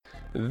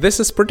This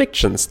is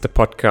Predictions, the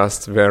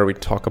podcast where we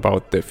talk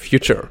about the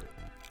future.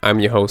 I'm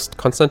your host,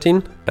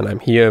 Konstantin, and I'm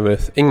here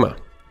with Ingmar.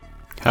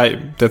 Hi,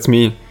 that's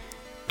me.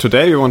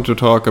 Today we want to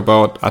talk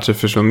about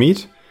artificial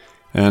meat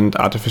and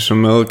artificial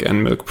milk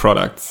and milk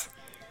products.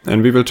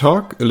 And we will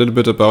talk a little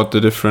bit about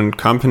the different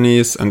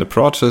companies and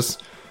approaches,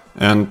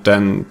 and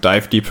then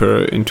dive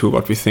deeper into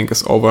what we think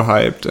is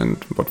overhyped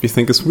and what we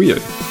think is real.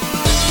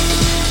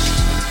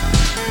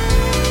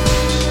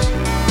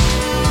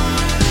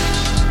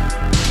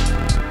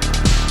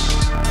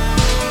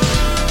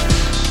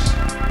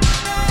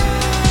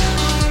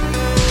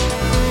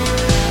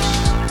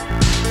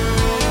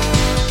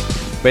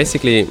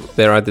 Basically,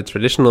 there are the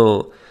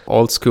traditional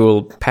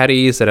old-school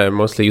patties that are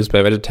mostly used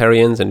by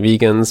vegetarians and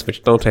vegans,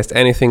 which don't taste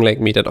anything like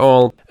meat at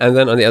all. And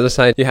then on the other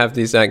side, you have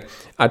these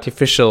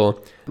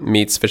artificial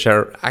meats, which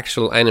are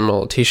actual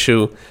animal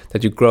tissue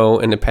that you grow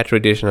in a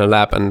petri dish in a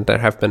lab. And there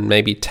have been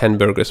maybe 10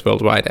 burgers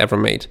worldwide ever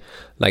made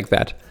like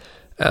that.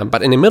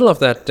 But in the middle of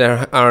that,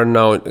 there are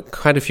now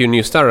quite a few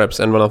new startups.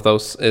 And one of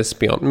those is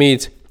Beyond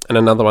Meat. And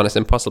another one is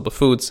Impossible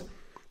Foods.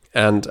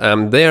 And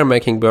they are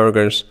making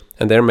burgers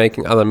and they're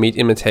making other meat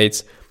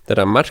imitates that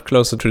are much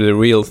closer to the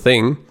real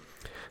thing,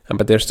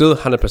 but they're still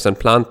 100%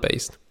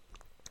 plant-based.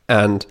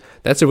 And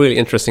that's a really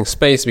interesting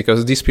space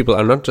because these people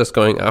are not just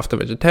going after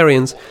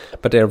vegetarians,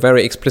 but they're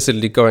very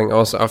explicitly going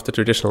also after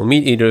traditional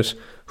meat eaters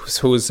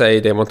who say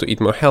they want to eat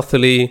more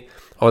healthily,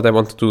 or they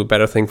want to do a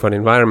better thing for the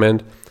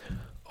environment,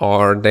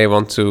 or they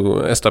want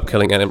to stop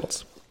killing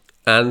animals.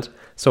 And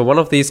so one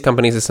of these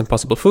companies is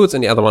Impossible Foods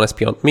and the other one is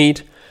Beyond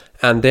Meat.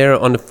 And they're,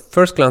 on the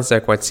first glance,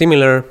 they're quite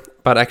similar,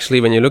 but actually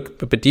when you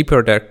look a bit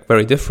deeper, they're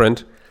very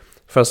different.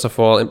 First of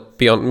all,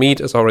 Beyond Meat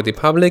is already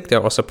public,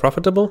 they're also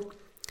profitable,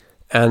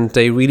 and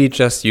they really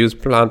just use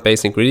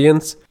plant-based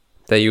ingredients.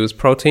 They use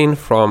protein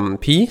from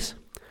peas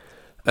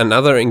and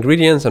other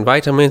ingredients and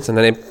vitamins, and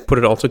then they put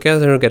it all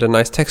together, get a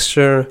nice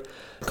texture,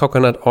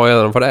 coconut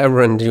oil and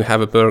whatever, and you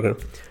have a burger.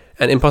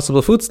 And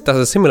Impossible Foods does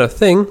a similar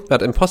thing,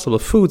 but Impossible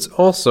Foods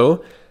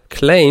also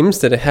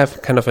claims that they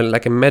have kind of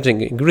like a magic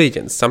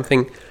ingredient, some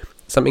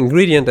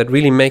ingredient that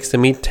really makes the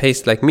meat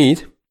taste like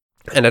meat,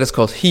 and that is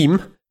called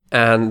heme.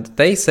 And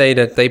they say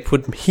that they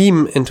put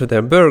heme into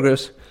their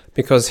burgers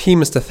because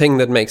heme is the thing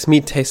that makes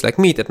meat taste like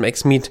meat, that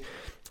makes meat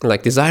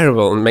like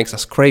desirable and makes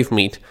us crave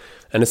meat.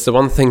 And it's the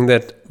one thing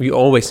that we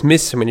always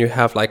miss when you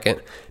have like a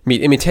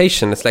meat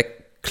imitation. It's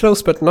like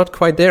close but not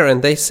quite there,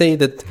 and they say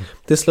that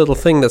this little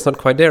thing that's not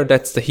quite there,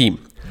 that's the heme.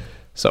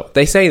 So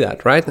they say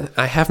that, right?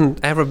 I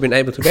haven't ever been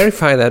able to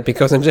verify that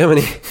because in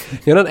Germany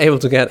you're not able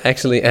to get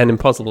actually an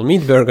Impossible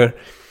Meat burger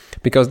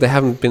because they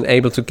haven't been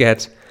able to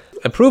get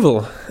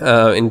approval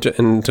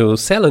into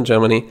sell in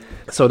Germany.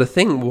 So the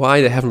thing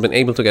why they haven't been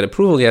able to get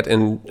approval yet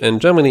in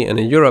Germany and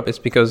in Europe is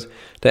because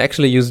they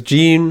actually use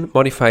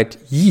gene-modified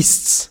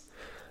yeasts.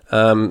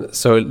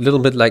 So a little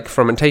bit like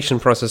fermentation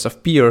process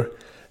of beer.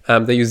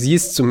 They use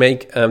yeast to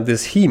make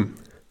this heme,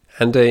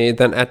 and they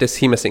then add this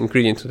heme as an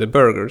ingredient to the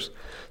burgers.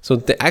 So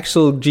the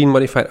actual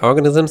gene-modified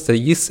organisms, the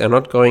yeasts, are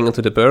not going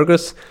into the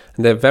burgers,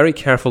 and they're very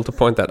careful to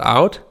point that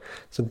out,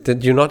 so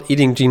that you're not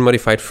eating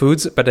gene-modified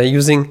foods, but they're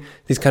using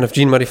these kind of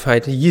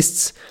gene-modified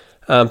yeasts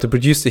to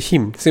produce the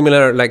heme.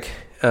 Similar like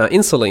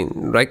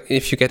insulin, right?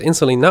 If you get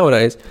insulin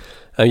nowadays,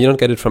 you don't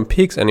get it from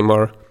pigs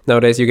anymore.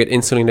 Nowadays you get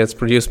insulin that's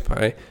produced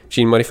by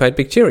gene-modified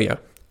bacteria,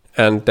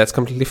 and that's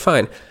completely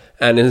fine.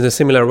 And in a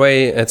similar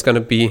way, it's going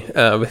to be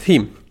with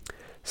heme.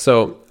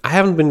 So I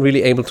haven't been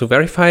really able to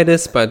verify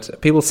this,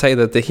 but people say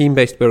that the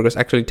heme-based burgers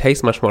actually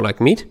taste much more like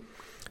meat.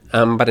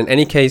 But in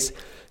any case,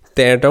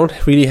 they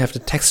don't really have the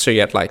texture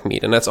yet like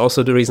meat. And that's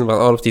also the reason why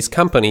all of these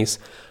companies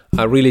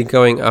are really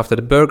going after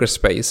the burger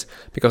space.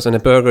 Because in a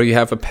burger, you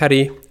have a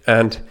patty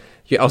and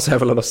you also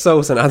have a lot of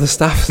sauce and other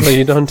stuff. So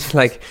you don't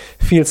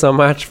feel so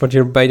much what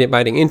you're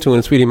biting into. And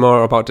it's really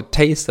more about the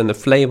taste and the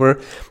flavor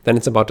than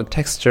it's about the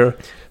texture.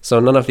 So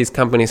none of these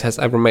companies has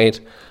ever made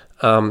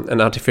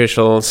an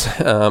artificial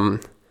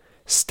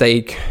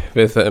steak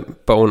with a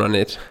bone on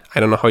it. I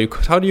don't know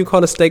how do you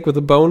call a steak with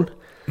a bone?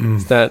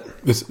 Is that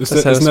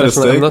isn't that a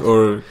steak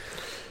or?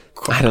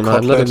 I don't know.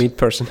 I'm not a meat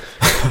person.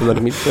 I'm not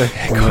a meat person.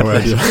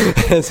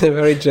 It's a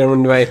very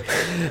German way.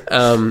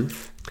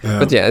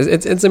 But yeah,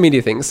 it's a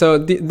meaty thing. So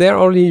they're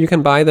already, you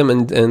can buy them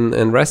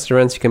in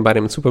restaurants. You can buy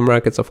them in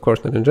supermarkets, of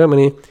course, not in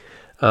Germany.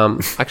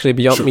 Actually,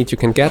 Beyond Meat you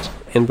can get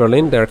in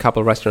Berlin. There are a couple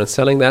of restaurants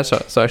selling that.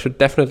 So I should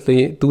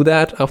definitely do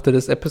that after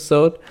this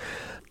episode.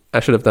 I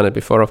should have done it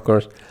before, of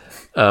course.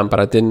 But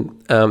I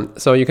didn't.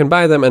 So you can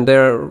buy them, and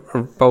they're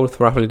both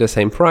roughly the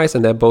same price,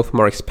 and they're both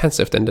more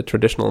expensive than the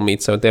traditional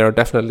meat. So they're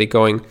definitely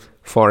going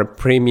for a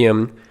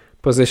premium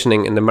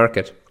positioning in the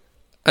market.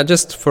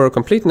 Just for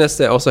completeness,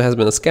 there also has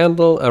been a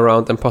scandal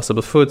around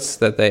Impossible Foods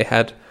that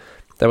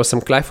there was some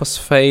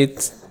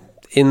glyphosate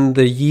in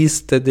the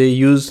yeast that they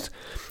used.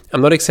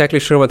 I'm not exactly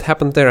sure what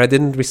happened there. I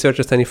didn't research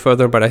it any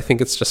further, but I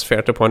think it's just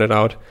fair to point it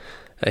out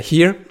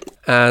here.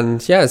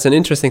 And yeah, it's an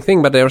interesting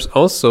thing. But there's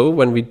also,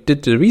 when we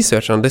did the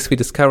research on this, we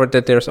discovered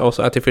that there's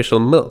also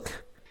artificial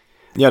milk.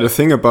 Yeah, the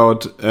thing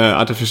about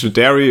artificial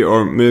dairy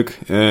or milk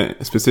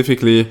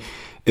specifically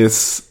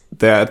is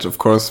that, of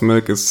course,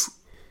 milk is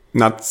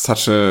not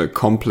such a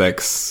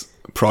complex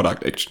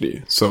product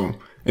actually. So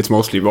it's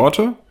mostly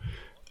water,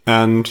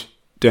 and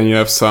then you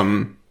have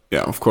some,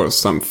 of course,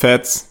 some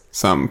fats,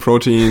 some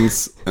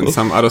proteins, and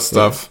some other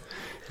stuff.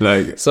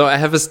 Like, so I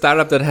have a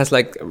startup that has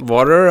like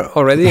water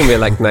already, and we're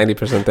like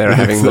 90% there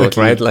having milk,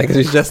 right? Like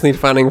you just need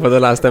funding for the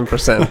last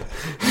 10%.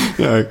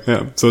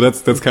 yeah. So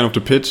that's kind of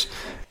the pitch.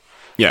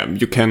 Yeah,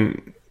 you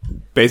can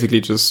basically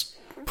just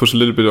push a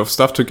little bit of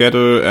stuff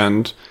together,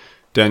 and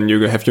then you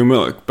have your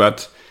milk.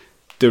 But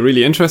the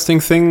really interesting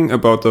thing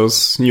about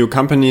those new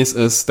companies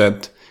is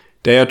that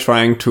they are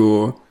trying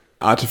to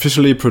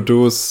artificially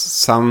produce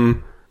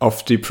some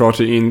of the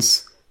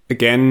proteins,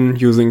 again,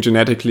 using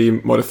genetically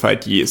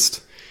modified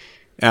yeast.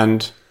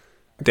 And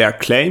their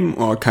claim,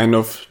 or kind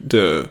of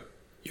the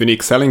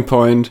unique selling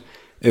point,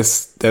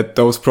 is that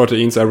those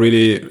proteins are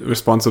really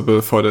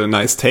responsible for the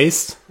nice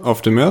taste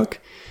of the milk.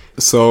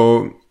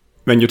 So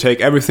when you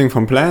take everything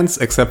from plants,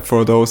 except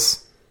for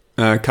those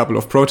couple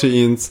of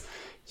proteins,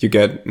 you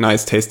get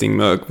nice tasting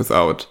milk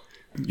without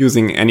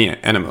using any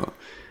animal.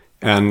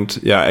 And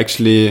yeah,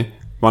 actually,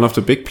 one of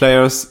the big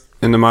players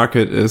in the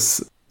market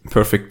is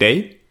Perfect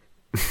Day.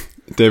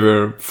 They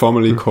were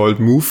formerly called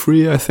Moo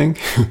Free, I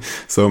think.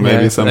 So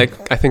maybe some, like,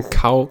 I think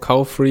cow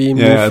free,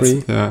 moo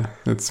free.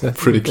 It's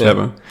pretty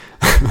clever.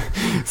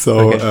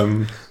 So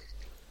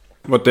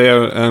what they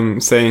are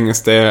saying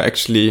is they are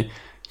actually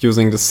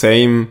using the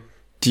same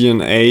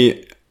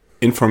DNA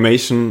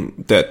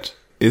information that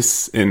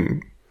is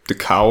in the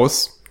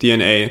cow's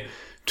DNA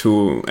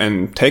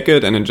and take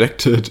it and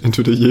inject it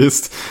into the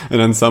yeast,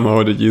 and then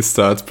somehow the yeast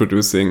starts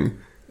producing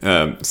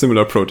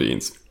similar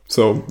proteins.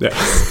 So yeah,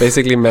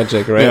 basically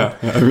magic, right? Yeah.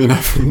 I mean, I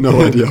have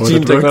no idea how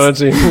Gene that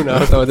technology. works. Who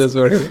knows how this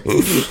works?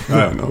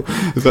 I don't know.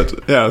 But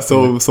yeah,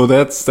 so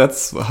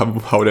that's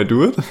how they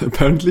do it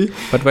apparently.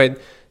 But wait,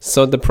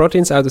 so the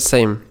proteins are the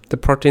same. The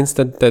proteins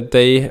that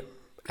they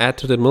add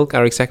to the milk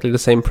are exactly the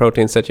same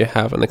proteins that you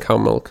have in the cow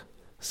milk.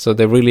 So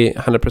they're really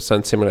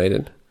 100%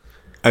 simulated.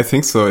 I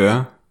think so.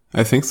 Yeah,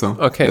 I think so.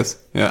 Okay. Yes.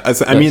 Yeah.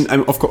 I mean,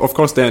 of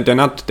course, they're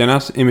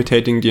not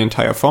imitating the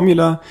entire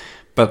formula,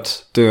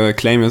 but the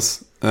claim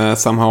is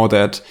somehow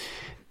that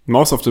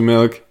most of the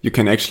milk you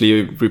can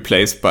actually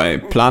replace by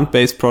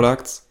plant-based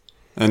products,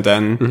 and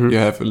then you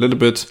have a little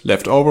bit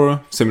left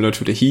over, similar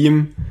to the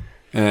heme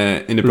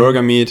in the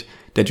burger meat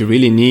that you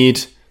really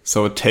need,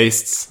 so it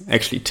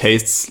actually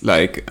tastes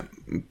like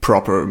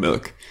proper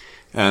milk.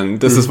 And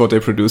this is what they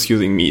produce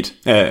using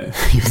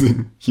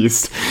using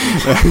yeast. So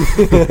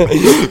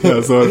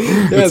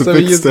it's a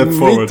big step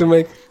forward. To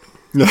make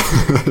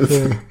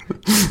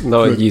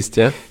no yeast,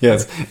 yeah.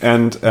 Yes,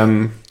 and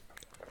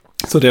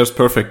so there's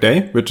Perfect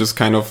Day, which is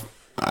kind of,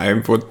 I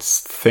would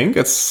think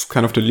it's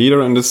kind of the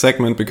leader in this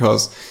segment,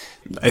 because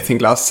I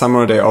think last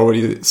summer they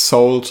already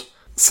sold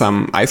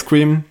some ice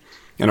cream.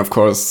 And of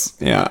course,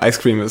 ice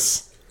cream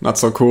is not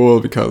so cool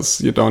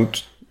because you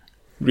don't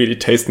really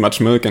taste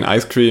much milk in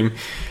ice cream.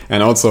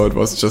 And also it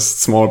was just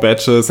small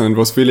batches and it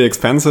was really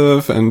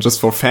expensive and just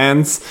for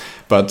fans.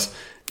 But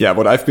yeah,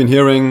 what I've been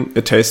hearing,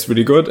 it tastes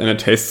really good and it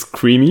tastes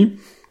creamy.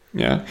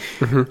 Yeah.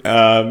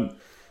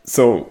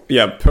 So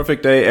yeah,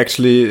 Perfect Day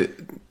actually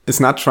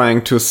is not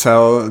trying to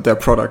sell their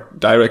product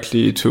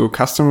directly to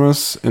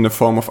customers in the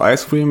form of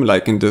ice cream,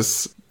 like in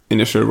this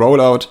initial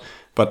rollout,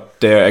 but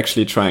they're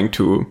actually trying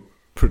to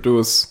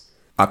produce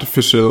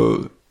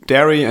artificial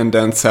dairy and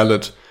then sell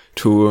it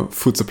to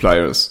food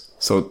suppliers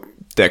so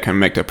they can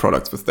make their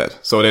products with that.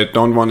 So they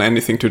don't want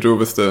anything to do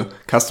with the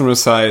customer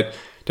side.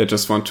 They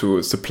just want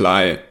to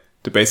supply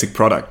the basic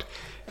product.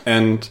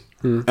 And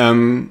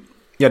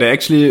they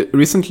actually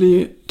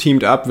recently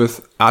teamed up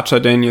with Archer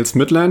Daniels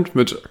Midland,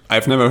 which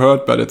I've never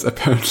heard, but it's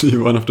apparently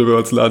one of the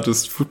world's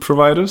largest food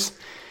providers.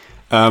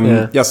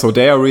 So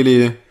they are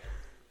really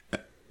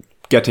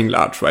getting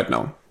large right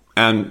now.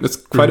 And it's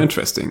quite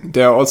interesting.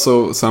 There are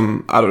also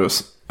some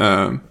others,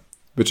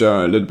 which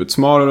are a little bit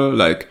smaller,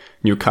 like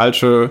New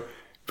Culture,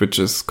 which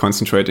is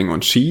concentrating on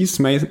cheese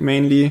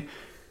mainly.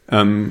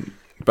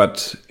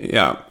 But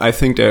yeah, I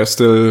think they're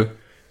still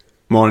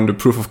more in the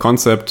proof of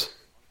concept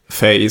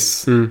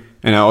phase. And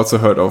I also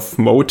heard of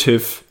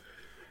Motive,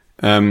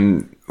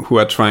 who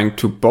are trying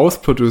to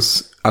both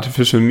produce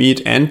artificial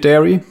meat and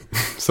dairy.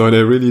 So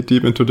they're really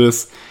deep into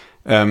this.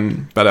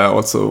 But are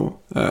also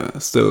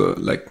still,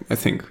 I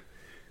think,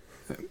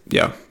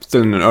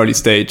 still in an early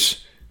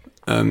stage.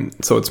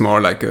 So it's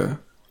more like a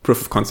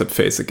proof of concept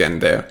phase again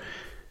there.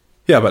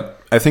 Yeah,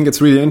 but I think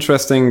it's really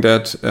interesting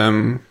that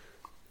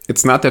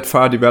it's not that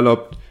far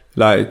developed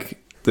like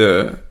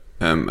the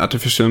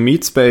artificial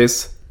meat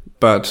space,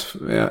 but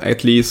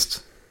at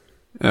least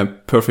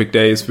Perfect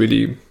Day is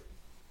really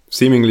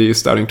seemingly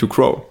starting to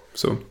grow.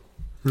 So,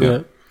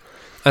 yeah.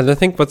 And I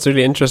think what's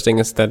really interesting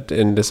is that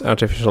in this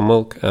artificial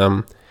milk,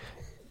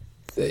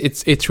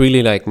 it's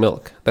really like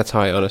milk. That's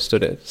how I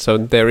understood it. So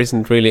there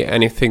isn't really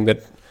anything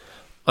that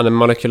on a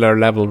molecular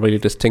level really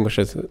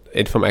distinguishes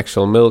it from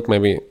actual milk,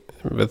 maybe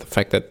with the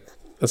fact that,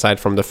 aside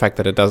from the fact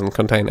that it doesn't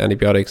contain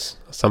antibiotics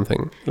or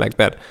something like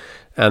that.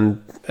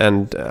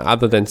 and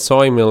other than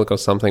soy milk or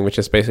something, which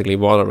is basically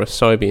water with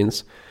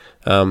soybeans,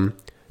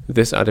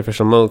 this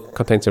artificial milk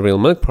contains the real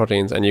milk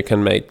proteins, and you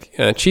can make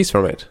cheese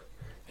from it,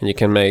 and you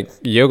can make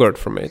yogurt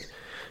from it.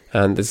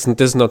 And this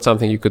is not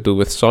something you could do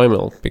with soy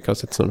milk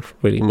because it's not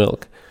really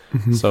milk.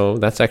 Mm-hmm. So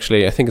that's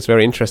actually, I think it's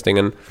very interesting.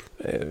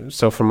 And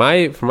so for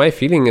my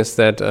feeling is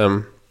that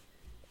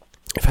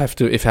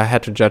if I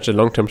had to judge the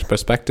long-term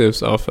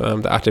perspectives of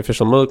the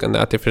artificial milk and the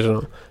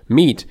artificial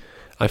meat,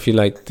 I feel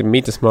like the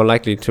meat is more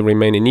likely to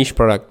remain a niche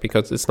product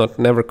because it's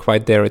never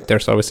quite there.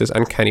 There's always this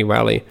uncanny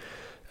valley.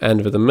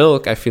 And with the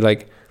milk, I feel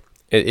like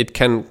it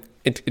can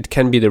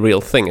be the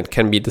real thing. It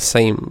can be the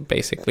same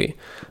basically,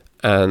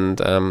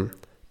 and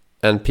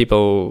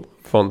people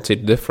won't see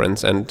the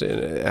difference. And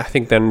I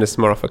think then it's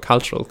more of a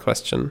cultural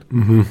question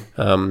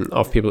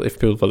of people, if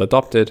people will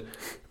adopt it.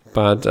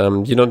 But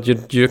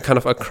you're kind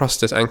of across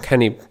this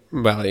uncanny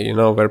valley,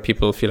 where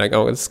people feel like,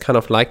 oh, it's kind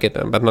of like it,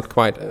 but not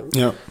quite.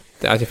 Yeah,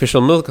 the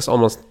artificial milk is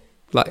almost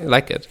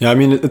like it. Yeah, I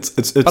mean, it's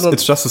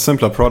just a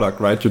simpler product,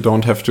 right? You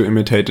don't have to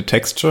imitate the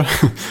texture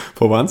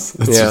for once.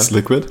 It's just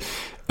liquid,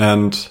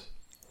 and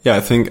yeah,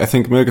 I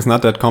think milk is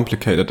not that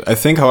complicated. I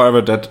think,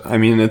 however, that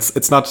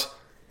it's not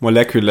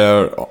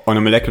molecular on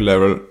a molecular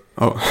level.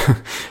 Oh,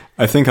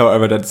 I think,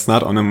 however, that it's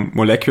not on a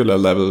molecular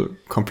level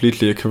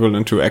completely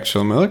equivalent to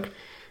actual milk.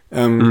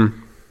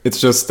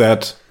 It's just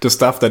that the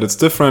stuff that it's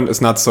different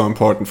is not so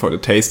important for the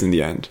taste in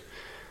the end.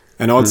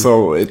 And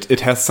also it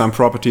has some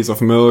properties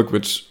of milk,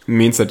 which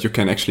means that you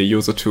can actually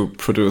use it to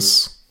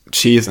produce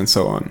cheese and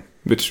so on.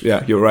 Which,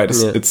 yeah, you're right,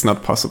 it's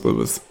not possible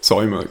with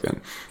soy milk.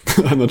 And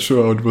I'm not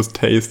sure how it would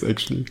taste,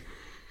 actually.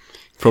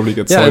 Probably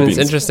get soybeans. And it's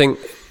interesting.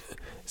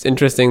 It's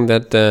interesting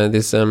that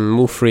this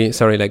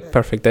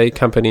Perfect Day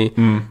company,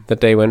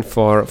 that they went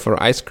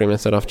for ice cream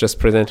instead of just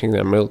presenting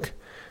their milk.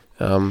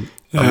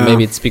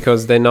 Maybe it's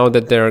because they know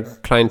that their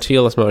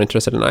clientele is more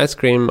interested in ice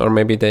cream, or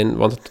maybe they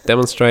wanted to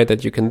demonstrate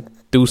that you can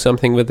do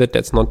something with it.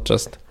 That's not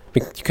just,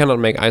 you cannot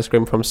make ice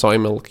cream from soy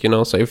milk,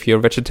 So if you're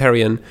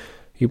vegetarian,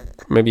 you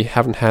maybe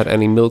haven't had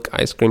any milk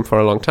ice cream for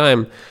a long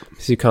time,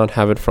 so you can't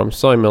have it from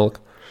soy milk.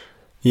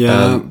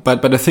 Yeah,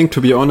 but I think,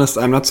 to be honest,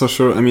 I'm not so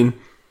sure. I mean,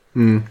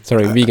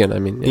 vegan. I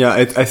mean,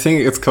 I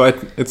think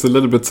it's a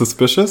little bit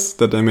suspicious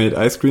that they made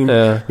ice cream,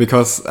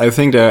 because I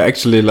think they're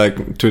actually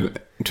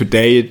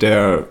today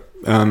they're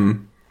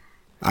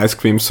ice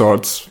cream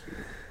sorts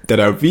that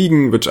are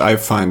vegan, which I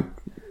find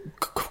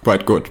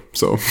quite good.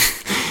 So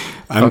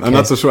I'm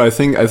not so sure. I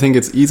think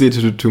it's easy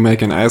to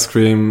make an ice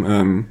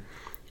cream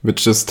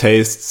which just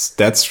tastes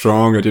that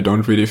strong that you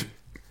don't really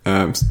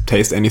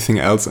taste anything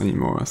else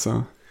anymore.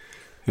 So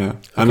yeah,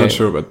 I'm not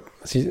sure, but.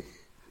 So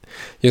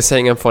you're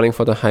saying I'm falling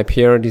for the hype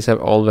here. These are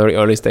all very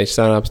early stage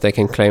startups. They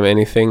can claim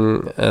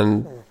anything,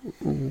 and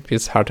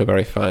it's hard to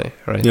verify,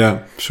 right?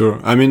 Yeah, sure.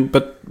 I mean,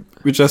 but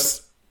we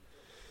just,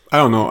 I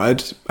don't know. I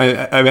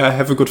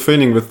have a good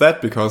feeling with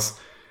that because,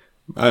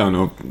 I don't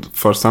know,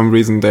 for some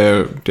reason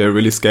they're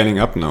really scaling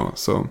up now.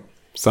 So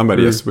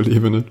somebody has to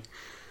believe in it.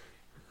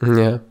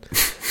 Yeah.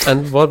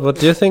 And what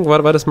do you think?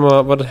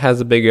 What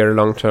has a bigger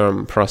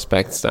long-term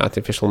prospects, the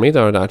artificial meat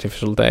or the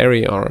artificial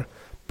dairy, or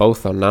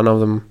both or none of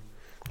them?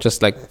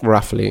 Just like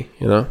roughly,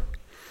 Well,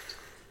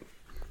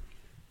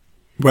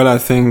 I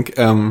think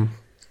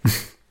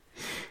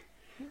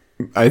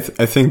I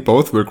think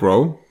both will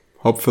grow,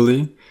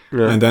 hopefully.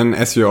 Yeah. And then,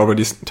 as you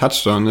already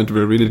touched on, it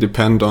will really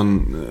depend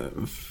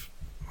on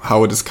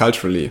how it is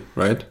culturally,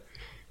 right?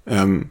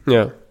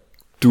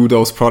 Do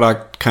those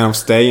products kind of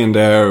stay in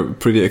their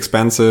pretty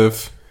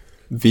expensive,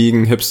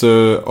 vegan,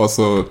 hipster,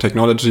 also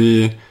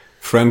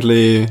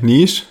technology-friendly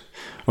niche?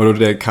 Or do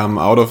they come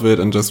out of it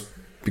and just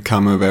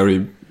become a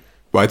very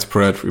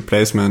widespread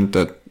replacement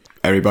that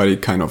everybody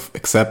kind of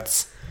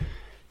accepts?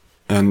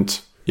 And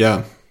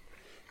yeah,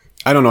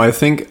 I don't know. I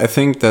think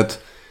that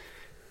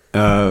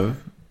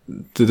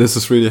this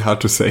is really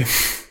hard to say.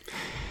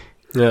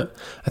 Yeah,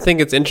 I think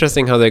it's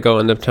interesting how they go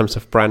in terms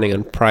of branding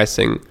and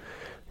pricing,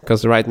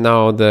 because right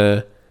now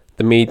the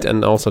meat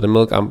and also the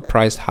milk are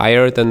priced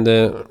higher than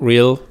the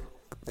real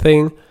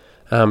thing,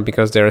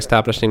 because they're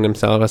establishing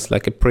themselves as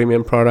like a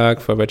premium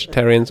product for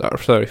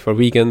for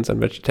vegans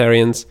and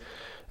vegetarians,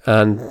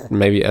 and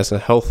maybe as a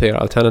healthier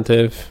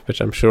alternative,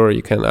 which I'm sure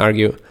you can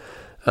argue.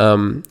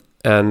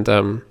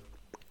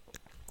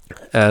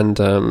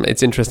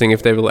 It's interesting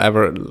if they will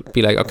ever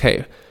be like,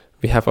 okay,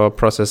 we have our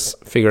process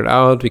figured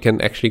out, we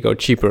can actually go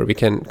cheaper, we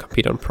can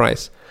compete on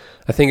price.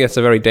 I think it's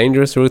a very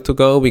dangerous route to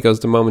go, because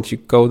the moment you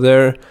go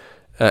there,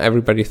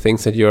 everybody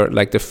thinks that you're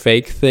like the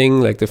fake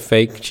thing, like the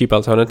fake cheap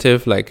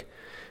alternative, like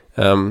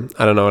I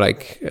don't know,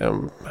 like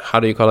how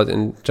do you call it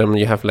in German?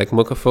 You have like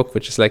Muckefuck,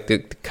 which is like the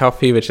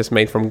coffee which is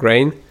made from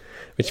grain,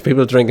 which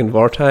people drink in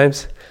war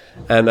times.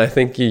 And I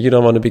think you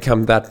don't want to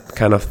become that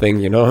kind of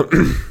thing,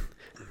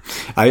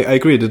 I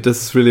agree that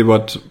this is really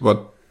what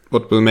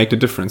will make the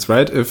difference,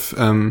 right? If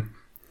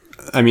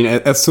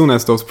as soon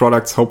as those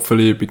products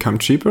hopefully become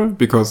cheaper,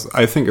 because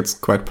I think it's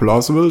quite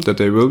plausible that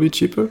they will be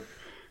cheaper.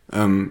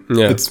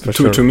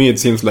 To me, it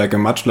seems like a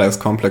much less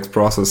complex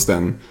process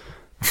than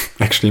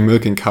actually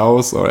milking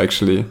cows or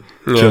actually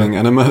killing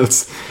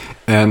animals.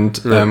 And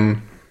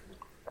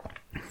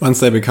once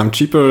they become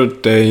cheaper,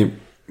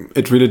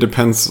 it really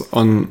depends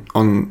on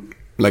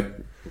like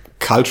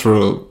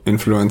cultural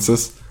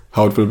influences,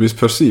 how it will be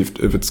perceived.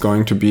 If it's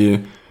going to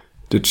be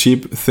the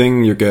cheap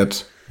thing you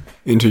get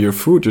into your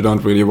food you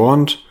don't really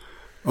want,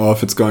 or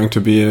if it's going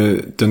to be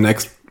the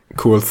next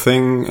cool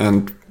thing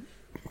and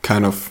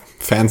kind of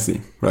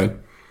fancy, right?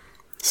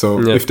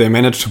 So if they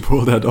manage to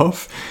pull that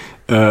off,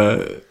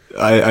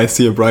 I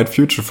see a bright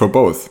future for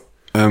both.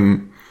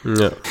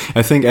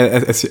 I think,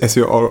 as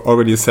you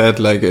already said,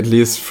 like at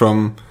least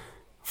from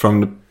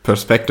the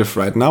perspective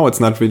right now, it's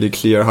not really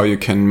clear how you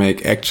can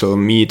make actual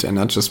meat and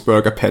not just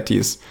burger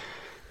patties.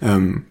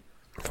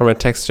 From a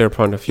texture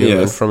point of view,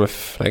 and from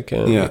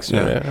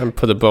texture, and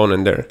put a bone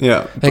in there.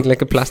 Yeah,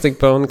 like a plastic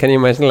bone. Can you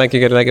imagine? Like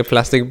you get like a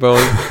plastic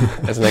bone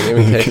as like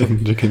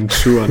imitation. you can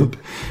chew on it.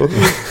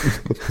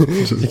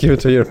 You give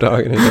it to your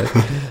dog. And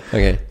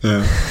okay.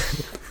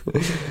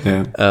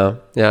 Yeah.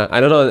 I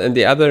don't know. And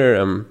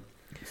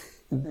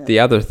the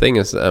other thing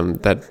is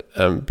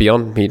that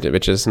Beyond Meat,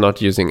 which is not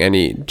using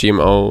any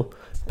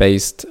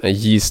GMO-based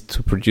yeast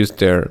to produce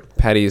their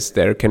patties,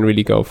 there can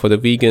really go for the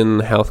vegan,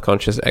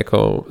 health-conscious,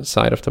 eco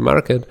side of the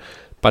market.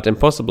 But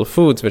Impossible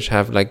Foods, which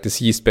have like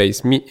this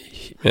yeast-based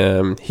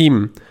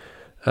heme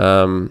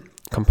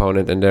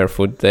component in their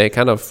food, they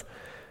kind of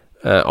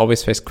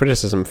always face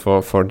criticism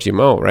for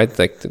GMO, right?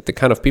 Like the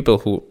kind of people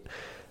who...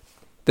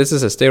 This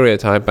is a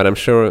stereotype, but I'm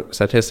sure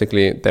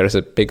statistically there is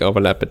a big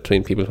overlap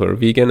between people who are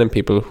vegan and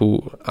people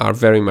who are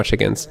very much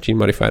against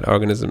gene-modified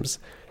organisms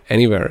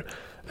anywhere.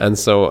 And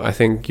so I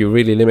think you're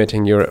really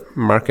limiting your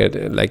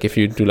market. Like if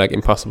you do like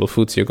Impossible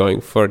Foods, you're going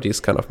for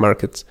these kind of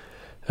markets.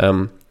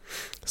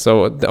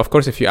 So of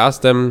course, if you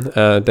ask them,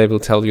 they will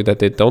tell you that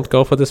they don't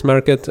go for this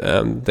market.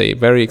 They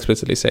very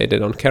explicitly say they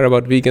don't care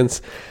about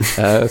vegans.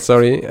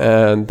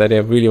 And that they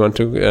really want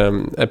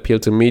to appeal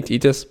to meat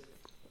eaters.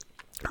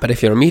 But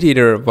if you're a meat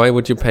eater, why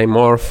would you pay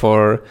more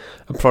for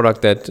a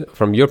product that,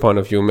 from your point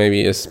of view,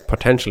 maybe is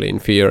potentially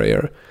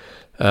inferior?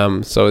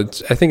 So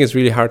I think it's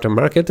really hard to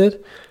market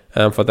it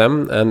for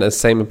them. And the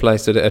same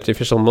applies to the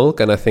artificial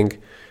milk. And I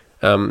think,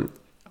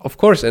 of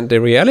course, and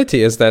the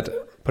reality is that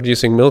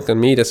producing milk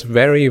and meat is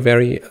very,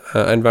 very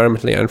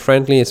environmentally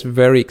unfriendly. It's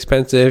very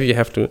expensive. You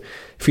have to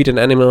feed an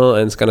animal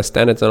and it's going to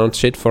stand its own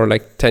shit for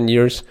like 10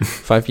 years,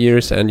 5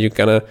 years, and you're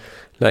going to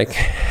like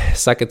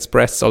suck its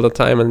breasts all the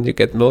time and you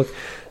get milk.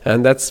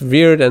 And that's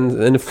weird and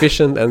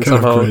inefficient and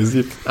somehow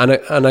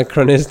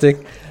anachronistic.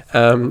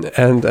 And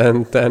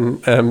then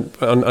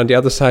on the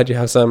other side, you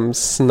have some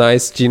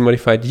nice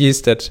gene-modified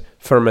yeast that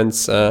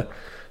ferments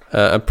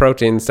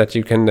proteins that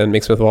you can then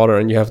mix with water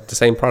and you have the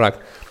same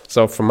product.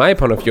 So from my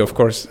point of view, of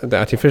course, the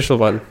artificial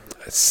one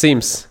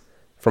seems,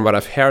 from what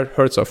I've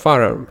heard so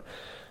far,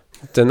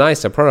 the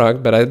nicer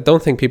product, but I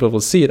don't think people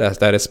will see it as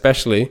that,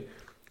 especially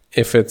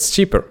if it's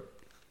cheaper.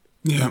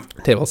 Yeah,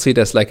 they will see it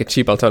as like a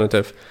cheap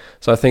alternative.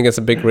 So I think it's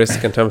a big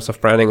risk in terms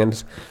of branding.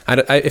 And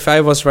if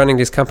I was running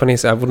these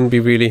companies, I wouldn't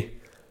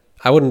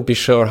be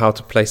sure how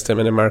to place them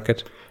in the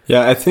market.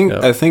 Yeah, I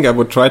think I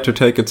would try to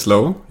take it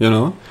slow. You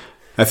know,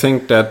 I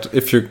think that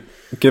if you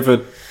give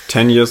it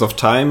 10 years of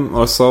time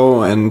or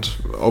so, and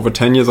over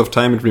 10 years of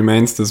time it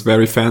remains this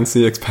very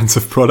fancy,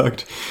 expensive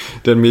product,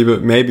 then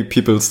maybe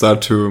people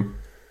start to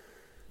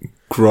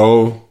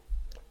grow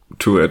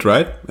to it,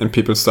 right? And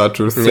people start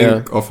to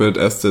think of it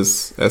as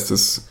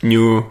this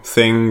new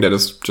thing that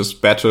is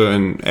just better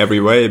in every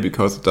way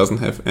because it doesn't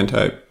have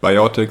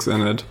antibiotics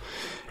in it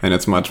and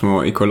it's much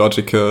more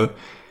ecological.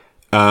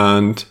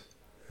 And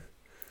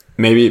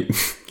maybe,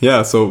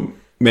 so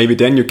maybe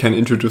then you can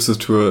introduce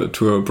it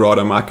to a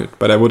broader market.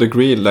 But I would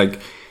agree, like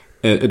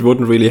it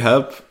wouldn't really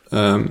help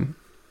the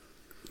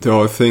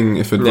whole thing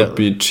if it would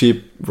be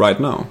cheap right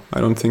now.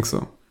 I don't think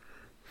so.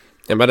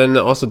 Yeah, but then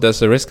also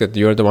there's a risk that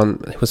you're the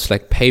one who's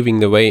like paving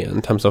the way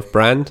in terms of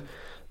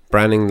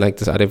branding like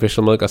this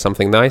artificial milk or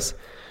something nice.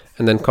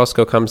 And then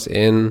Costco comes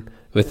in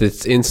with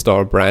its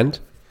in-store brand,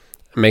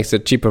 makes a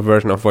cheaper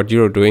version of what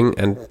you're doing.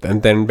 And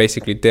then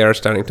basically they're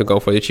starting to go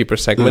for the cheaper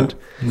segment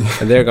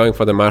and they're going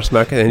for the mass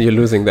market and you're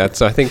losing that.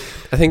 So I think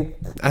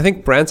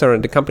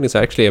the companies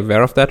are actually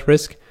aware of that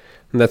risk.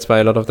 And that's why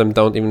a lot of them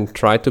don't even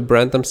try to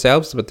brand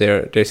themselves, but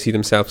they see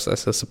themselves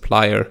as a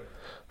supplier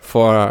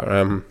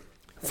for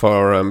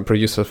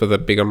producers with a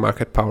bigger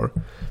market power,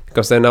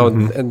 because they know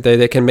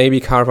they can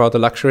maybe carve out the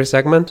luxury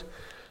segment,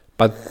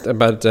 but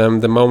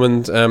the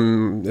moment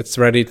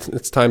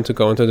it's time to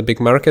go into the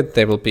big market,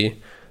 they will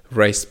be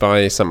raced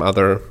by some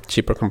other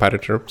cheaper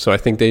competitor. So I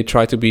think they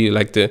try to be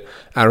like the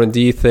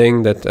R&D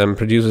thing that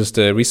produces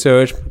the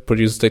research,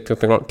 produces the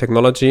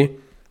technology,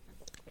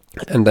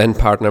 and then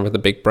partner with the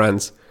big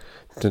brands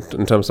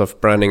in terms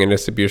of branding and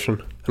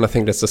distribution. And I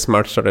think that's a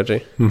smart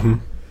strategy. Mm-hmm.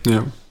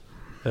 Yeah.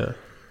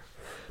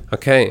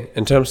 Okay,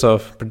 in terms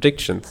of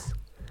predictions,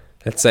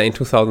 let's say in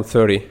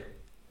 2030,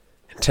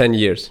 in 10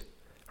 years,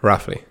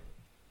 roughly,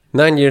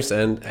 9 years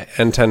and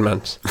 10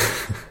 months,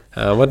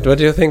 what do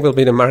you think will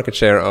be the market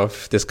share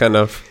of this kind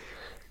of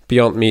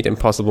Beyond Meat,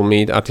 Impossible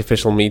Meat,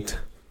 artificial meat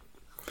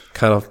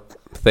kind of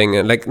thing,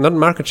 and like not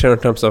market share in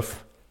terms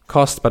of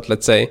cost, but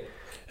let's say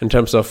in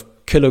terms of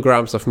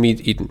kilograms of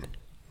meat eaten?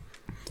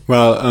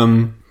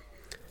 Well,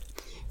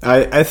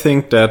 I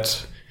think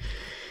that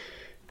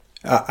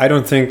I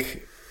don't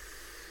think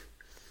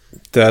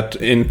that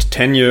in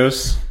 10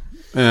 years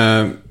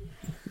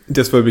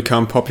this will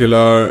become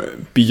popular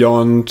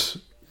beyond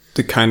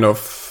the kind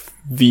of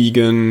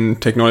vegan,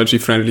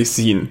 technology-friendly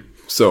scene.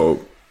 So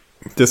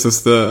this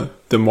is the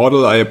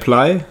model I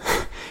apply.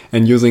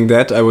 And using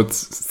that, I would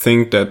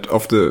think that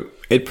of the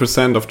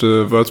 8% of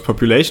the world's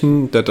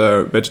population that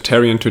are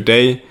vegetarian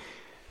today,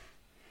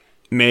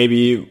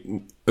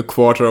 maybe a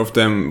quarter of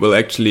them will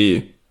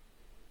actually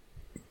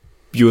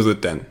use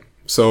it then.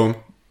 So,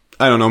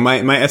 I don't know,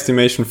 my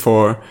estimation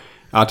for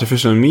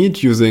artificial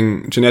meat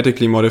using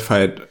genetically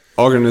modified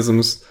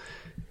organisms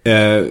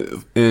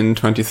in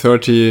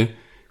 2030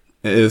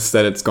 is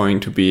that it's going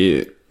to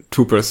be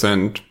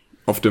 2%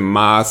 of the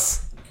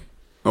mass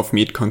of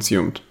meat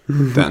consumed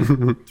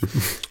then.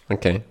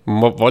 Okay.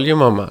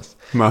 Volume or mass?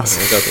 Mass.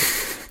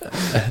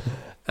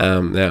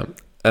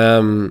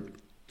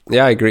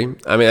 Yeah, I agree.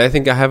 I mean, I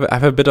think I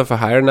have a bit of a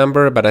higher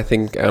number, but I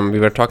think we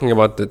were talking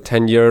about the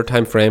 10-year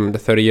time frame, the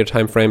 30-year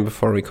time frame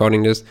before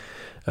recording this.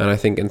 And I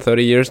think in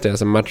 30 years,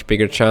 there's a much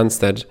bigger chance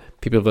that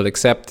people will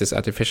accept this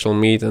artificial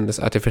meat and this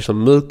artificial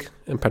milk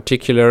in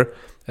particular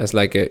as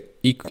like a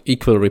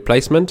equal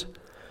replacement.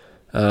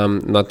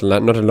 Not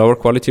a lower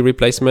quality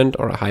replacement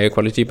or a higher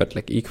quality, but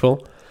like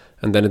equal.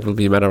 And then it will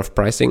be a matter of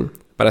pricing.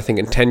 But I think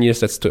in 10 years,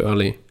 that's too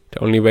early.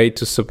 The only way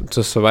to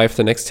survive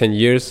the next 10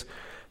 years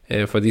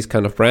for these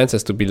kind of brands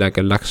is to be like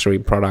a luxury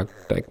product,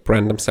 like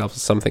brand themselves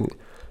as something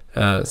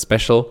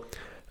special.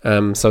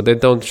 So they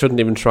shouldn't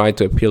even try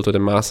to appeal to the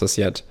masses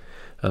yet,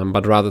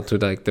 but rather to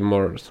like the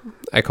more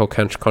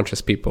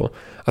eco-conscious people.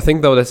 I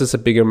think though this is a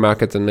bigger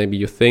market than maybe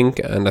you think,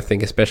 and I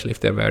think especially if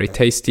they're very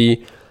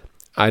tasty,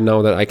 I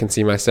know that I can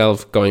see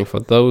myself going for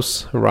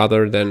those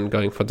rather than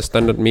going for the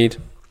standard meat.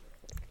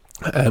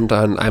 And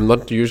I'm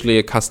not usually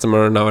a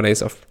customer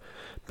nowadays of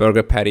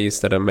burger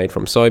patties that are made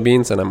from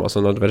soybeans, and I'm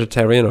also not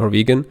vegetarian or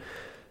vegan.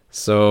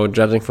 So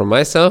judging from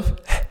myself,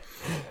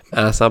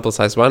 sample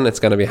size 1, it's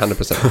going to be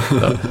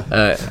 100%.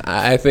 No,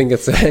 I think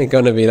it's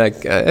going to be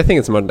like, I think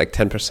it's more like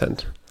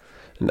 10%.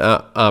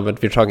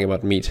 But we're talking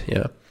about meat,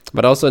 yeah.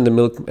 But also in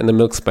the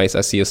milk space,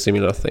 I see a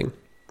similar thing.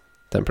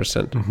 10%.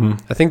 Mm-hmm.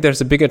 I think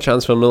there's a bigger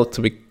chance for milk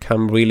to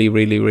become really,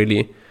 really,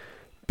 really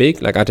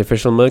big, like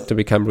artificial milk to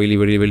become really,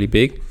 really, really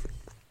big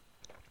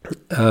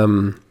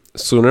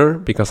sooner,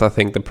 because I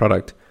think the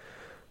product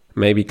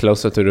may be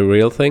closer to the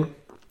real thing.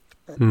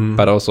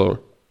 But also,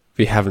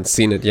 we haven't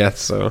seen it yet,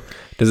 so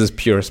this is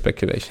pure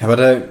speculation. Yeah,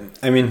 but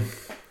I mean,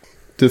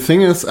 the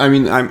thing is, I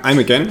mean, I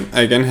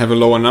again have a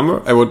lower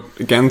number. I would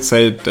again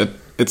say that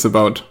it's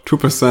about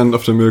 2%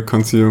 of the milk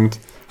consumed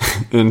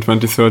in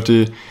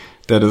 2030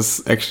 that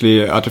is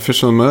actually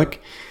artificial milk.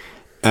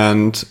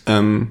 And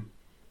I'm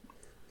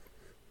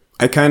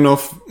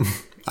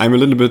a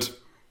little bit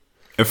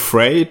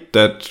afraid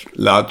that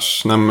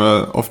large number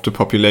of the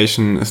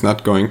population is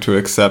not going to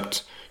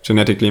accept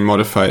genetically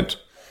modified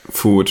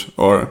food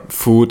or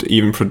food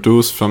even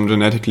produced from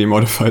genetically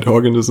modified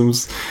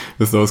organisms,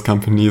 as those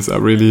companies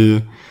are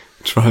really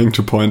trying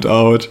to point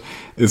out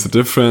is a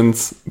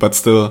difference. But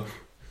still,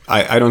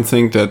 I don't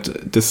think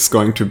that this is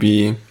going to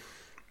be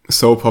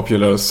so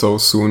popular so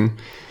soon,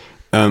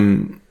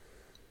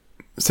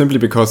 simply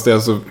because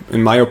there's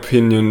in my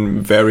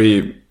opinion,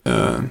 very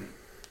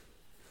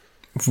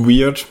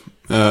weird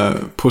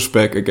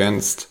pushback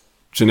against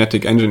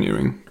genetic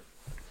engineering.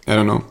 I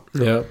don't know.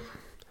 Yeah,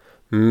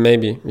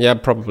 maybe. Yeah,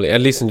 probably.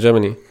 At least in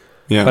Germany.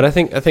 Yeah. But I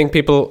think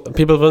people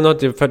will not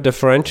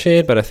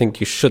differentiate. But I think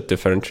you should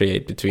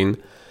differentiate between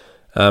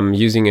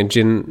using a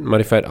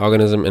gene-modified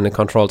organism in a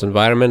controlled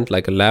environment,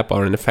 like a lab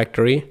or in a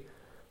factory,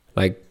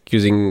 like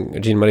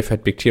using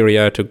gene-modified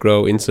bacteria to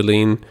grow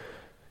insulin,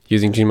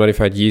 using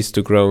gene-modified yeast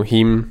to grow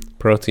heme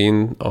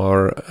protein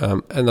or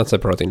not say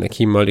protein, like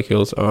heme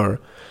molecules or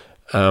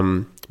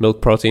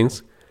milk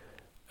proteins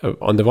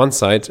on the one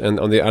side, and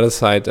on the other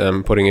side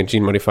putting a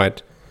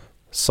gene-modified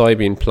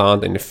soybean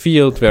plant in the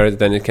field where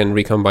then it can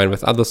recombine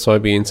with other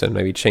soybeans and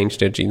maybe change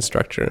their gene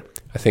structure.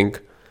 I think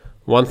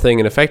one thing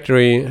in a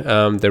factory,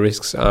 the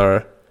risks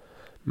are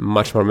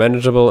much more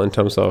manageable in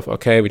terms of,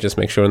 okay, we just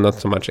make sure not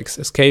so much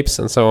escapes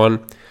and so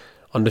on.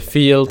 On the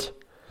field,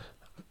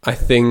 I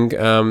think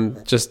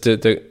just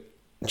the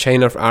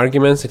chain of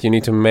arguments that you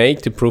need to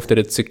make to prove that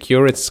it's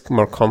secure, it's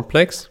more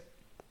complex.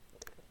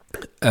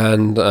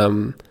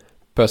 And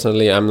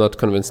personally, I'm not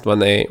convinced one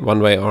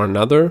way or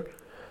another,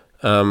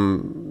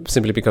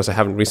 simply because I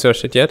haven't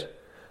researched it yet.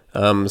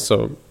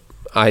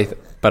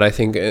 But I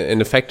think in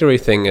the factory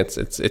thing,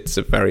 it's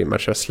a very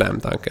much a slam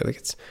dunk.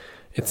 Like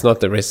it's not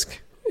the risk.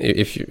 The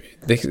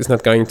yeast is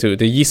not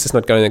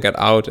going to get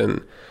out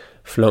and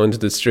flow into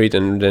the street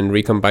and then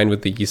recombine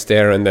with the yeast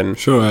there and then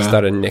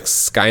start a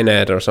next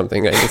Skynet or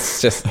something. Like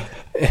it's just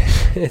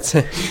it's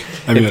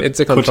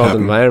a controlled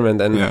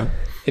environment, and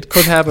it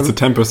could happen. It's a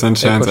 10%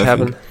 chance. It could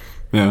happen.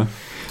 Yeah,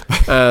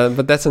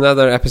 But that's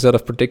another episode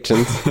of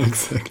predictions.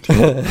 Exactly.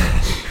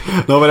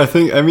 No, but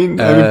I mean,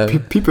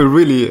 people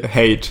really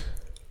hate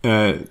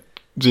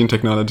gene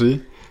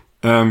technology.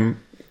 And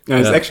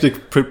it's actually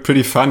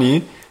pretty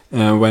funny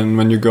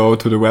when you go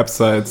to the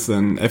websites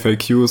and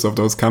FAQs of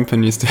those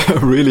companies. They're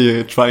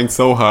really trying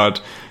so hard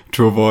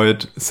to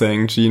avoid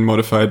saying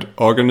gene-modified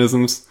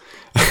organisms.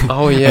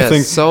 Oh yeah,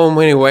 so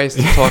many ways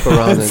to talk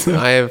around it.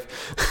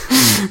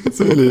 It's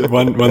really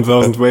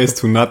 1,000 ways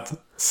to not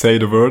say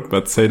the word,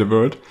 but say the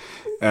word.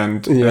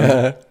 And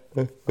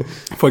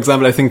for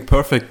example, I think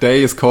Perfect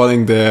Day is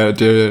calling their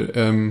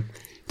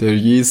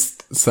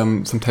yeast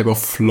some type of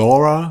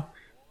flora.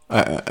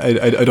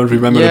 I don't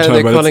remember the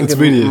term, but it's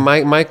really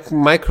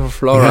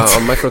microflora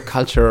or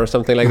microculture or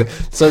something like that.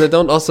 So they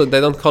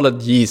don't call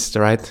it yeast,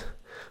 right?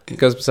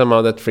 Because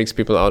somehow that freaks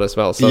people out as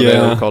well. So they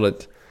don't call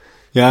it.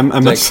 Yeah, I'm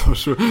not so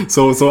sure.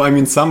 So I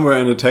mean, somewhere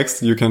in the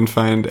text you can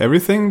find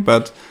everything,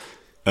 but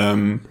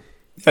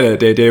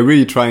they're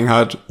really trying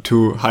hard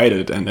to hide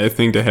it, and I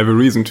think they have a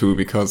reason to,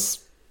 because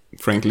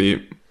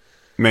frankly,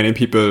 many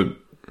people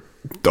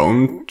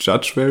don't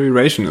judge very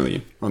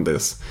rationally on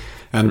this,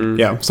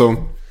 and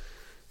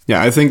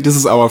I think this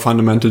is our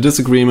fundamental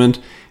disagreement.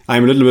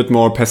 I'm a little bit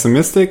more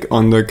pessimistic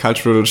on the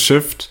cultural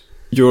shift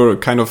you're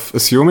kind of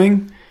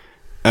assuming,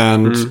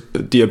 and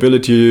the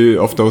ability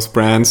of those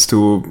brands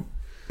to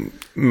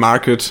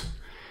market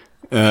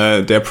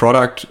their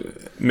product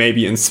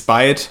maybe in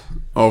spite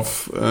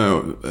of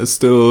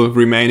still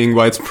remaining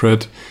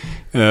widespread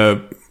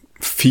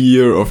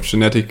fear of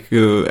genetic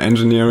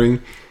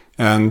engineering.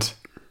 And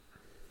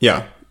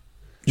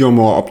you're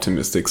more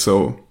optimistic,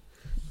 so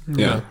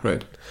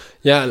right.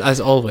 Yeah, as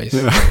always.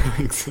 Yeah,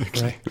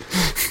 exactly.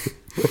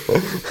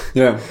 Right.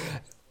 Yeah.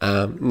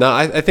 No,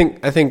 I think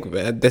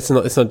it's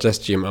not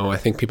just GMO. I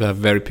think people are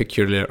very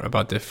peculiar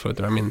about their food.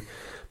 I mean,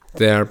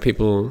 there are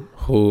people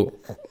who.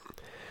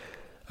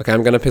 Okay,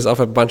 I'm gonna piss off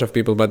a bunch of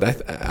people, but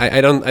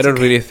I don't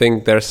really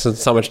think there's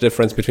so much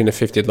difference between a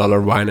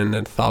 $50 wine and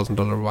a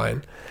 $1,000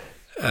 wine,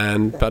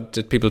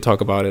 but people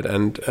talk about it,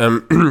 and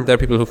there are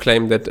people who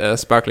claim that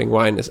sparkling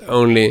wine is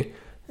only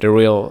the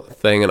real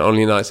thing and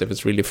only nice if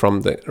it's really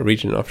from the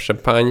region of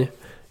Champagne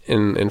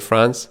in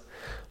France,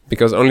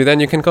 because only then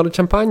you can call it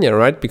Champagne,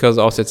 right? Because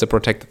also it's a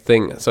protected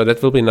thing. So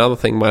that will be another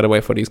thing, by the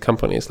way, for these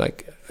companies.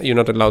 Like, you're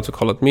not allowed to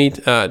call it meat.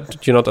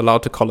 You're not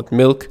allowed to call it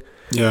milk.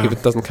 Yeah. If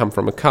it doesn't come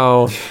from a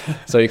cow.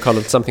 So you call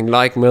it something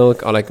like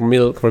milk or like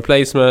milk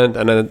replacement.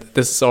 And then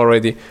this is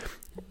already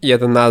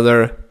yet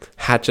another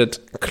hatchet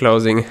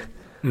closing,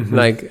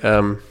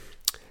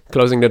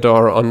 closing the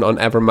door on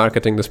ever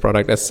marketing this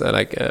product as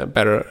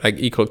better, like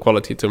equal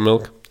quality to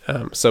milk.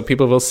 So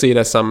people will see it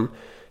as some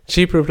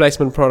cheap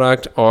replacement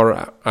product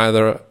or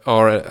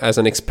as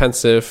an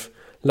expensive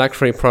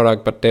luxury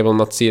product, but they will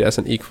not see it as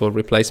an equal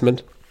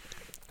replacement.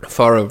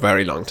 For a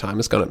very long time,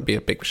 it's going to be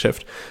a big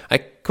shift. I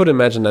could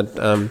imagine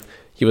that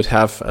you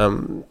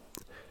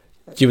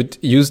would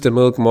use the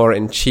milk more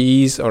in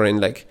cheese or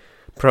in like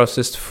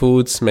processed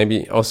foods,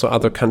 maybe also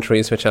other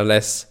countries which are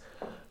less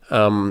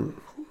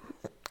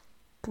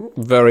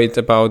worried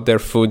about their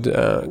food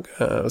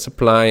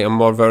supply and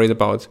more worried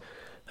about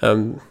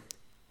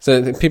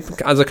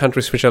other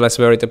countries which are less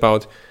worried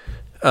about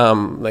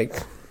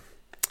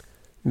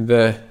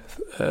the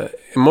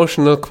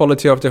emotional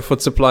quality of their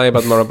food supply,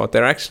 but more about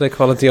their actual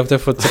quality of their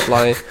food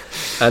supply.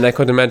 And I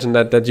could imagine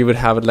that you would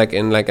have it like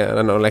in like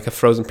a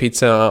frozen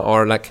pizza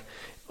or like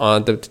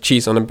the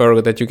cheese on a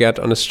burger that you get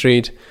on the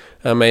street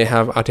may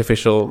have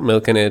artificial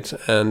milk in it.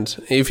 And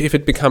if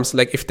it becomes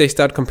like, if they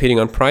start competing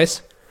on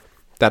price,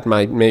 that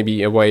might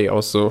maybe a way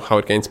also how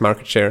it gains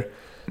market share,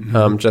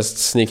 just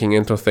sneaking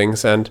into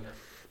things. And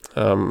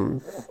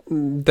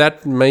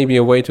that may be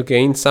a way to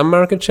gain some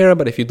market share,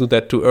 but if you do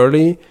that too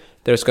early,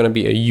 there's going to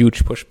be a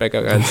huge pushback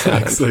against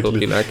that. Exactly. And people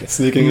be like,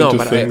 sneaking no, into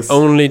but things. I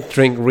only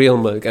drink real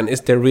milk, and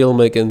is there real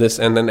milk in this?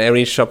 And then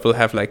every shop will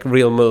have like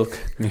real milk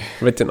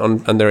written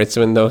under its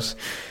windows.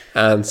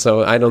 And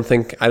so I don't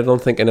think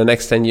in the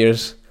next 10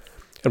 years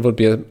it would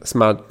be a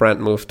smart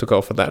brand move to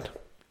go for that.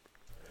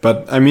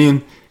 But I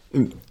mean,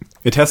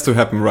 it has to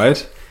happen,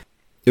 right?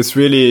 It's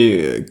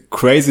really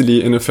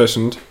crazily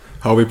inefficient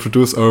how we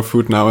produce our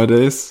food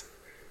nowadays.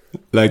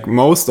 Like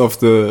most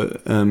of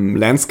the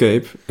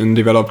landscape in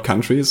developed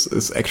countries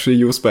is actually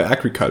used by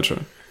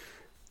agriculture.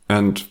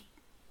 And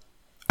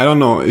I don't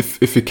know if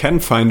we can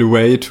find a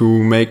way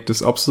to make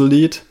this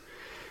obsolete,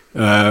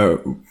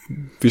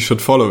 we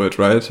should follow it,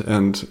 right?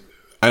 And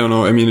I don't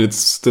know, I mean, it's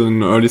still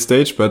in an early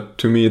stage, but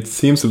to me it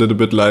seems a little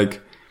bit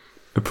like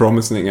a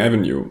promising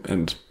avenue.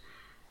 And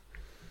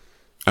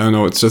I don't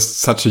know, it's just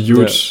such a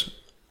huge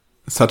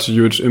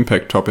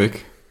impact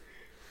topic.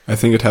 I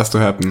think it has to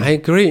happen.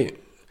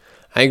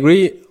 I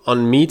agree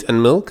on meat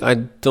and milk. I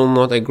do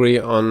not agree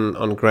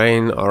on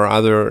grain or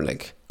other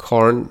like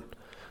corn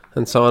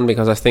and so on,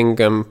 because I think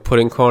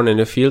putting corn in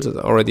the fields is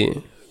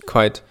already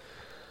quite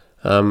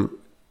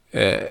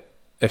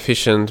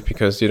efficient,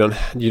 because you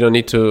don't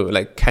need to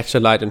like catch the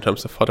light in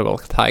terms of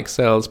photovoltaic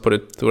cells, put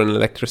it through an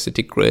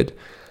electricity grid,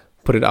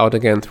 put it out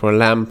again through a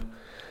lamp.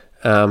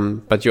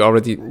 but you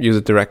already use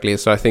it directly.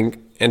 So I think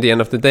at the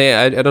end of the day,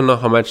 I don't know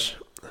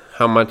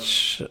how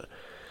much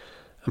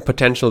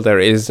potential there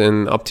is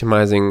in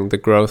optimizing the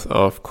growth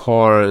of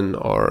corn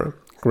or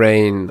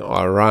grain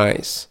or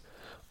rice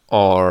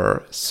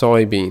or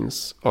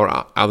soybeans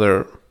or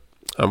other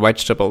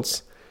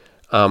vegetables.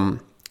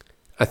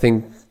 I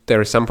think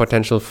there is some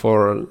potential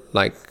for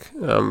like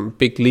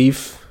big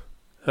leaf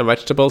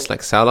vegetables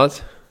like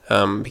salad,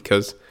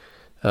 because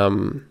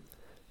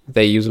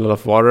they use a lot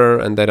of water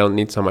and they don't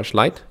need so much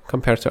light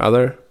compared to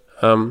other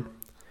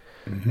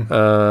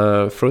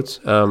fruits.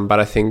 But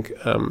I think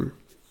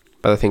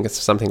it's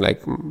something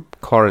like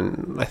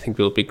corn. I think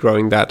we'll be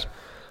growing that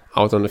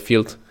out on the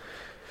field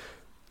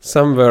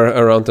somewhere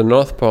around the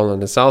North Pole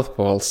and the South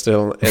Pole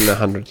still in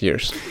 100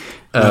 years.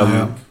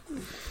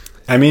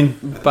 I mean,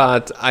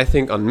 but I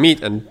think on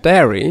meat and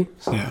dairy,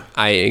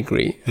 I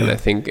agree, and I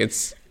think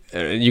it's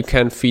you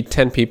can feed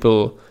 10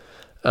 people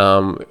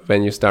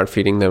when you start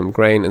feeding them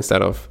grain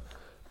instead of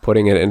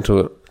putting it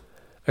into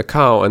a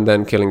cow and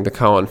then killing the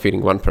cow and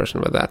feeding one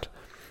person with that.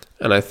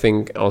 And I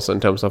think also in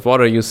terms of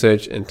water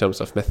usage, in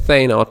terms of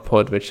methane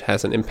output, which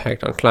has an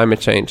impact on climate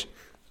change,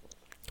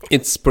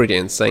 it's pretty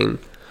insane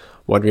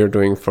what we're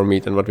doing for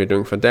meat and what we're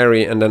doing for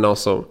dairy. And then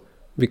also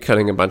we're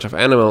killing a bunch of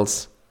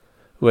animals,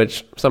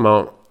 which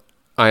somehow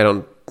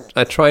I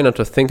try not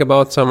to think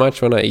about so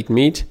much when I eat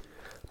meat.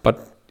 But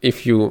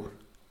if you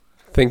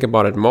think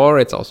about it more,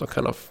 it's also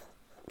kind of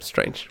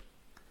strange.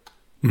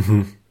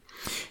 Mm-hmm.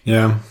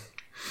 Yeah.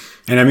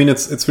 And I mean,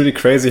 it's really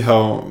crazy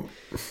how,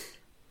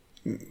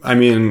 I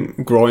mean,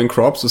 growing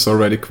crops is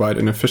already quite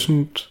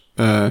inefficient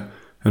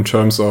in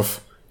terms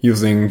of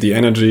using the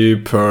energy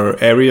per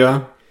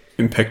area,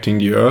 impacting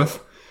the earth.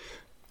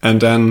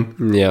 And then...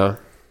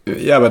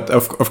 Yeah, but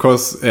of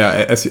course,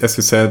 as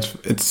you said,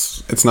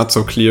 it's not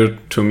so clear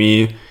to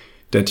me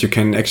that you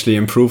can actually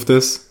improve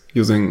this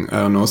using,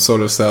 I don't know,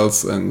 solar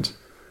cells and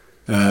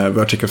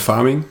vertical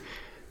farming.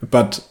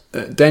 But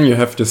then you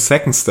have the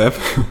second step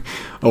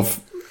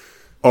of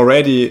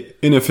already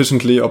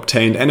inefficiently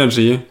obtained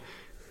energy,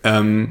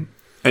 and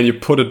you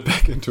put it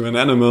back into an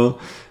animal,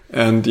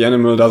 and the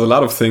animal does a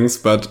lot of things,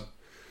 but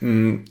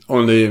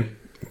only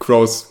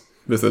grows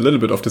with a little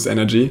bit of this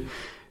energy,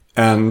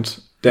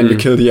 and then you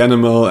kill the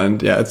animal,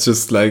 and it's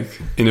just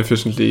like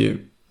inefficiently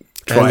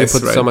twice.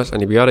 And you put so much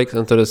antibiotics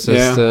into the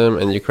system,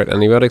 and you create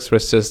antibiotics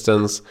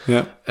resistance.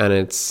 Yeah, and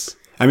it's.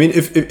 I mean,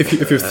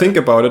 if you think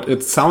about it,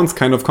 it sounds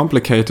kind of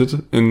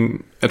complicated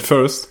at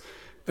first.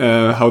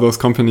 How those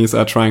companies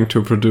are trying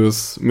to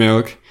produce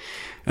milk,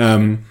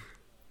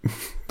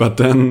 but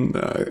then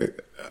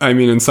I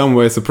mean, in some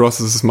ways, the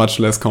process is much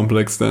less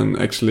complex than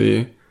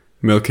actually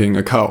milking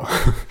a cow.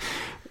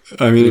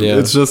 I mean,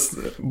 it's just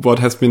what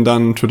has been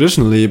done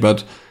traditionally,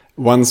 but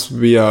once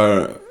we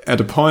are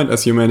at a point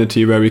as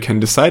humanity where we can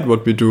decide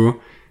what we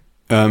do,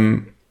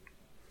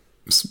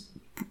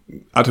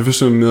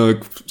 artificial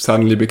milk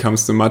suddenly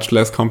becomes a much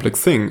less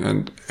complex thing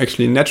and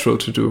actually natural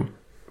to do,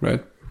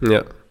 right?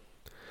 Yeah.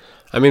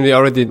 I mean, we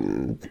already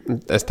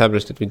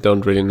established that we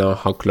don't really know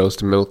how close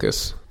the milk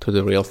is to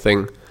the real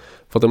thing.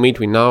 For the meat,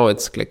 we know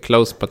it's like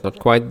close, but not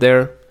quite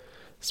there.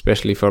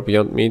 Especially for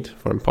Beyond Meat,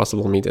 for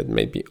Impossible Meat, it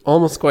may be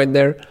almost quite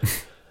there.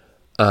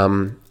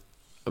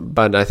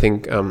 But I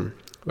think,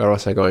 where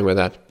was I going with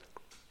that?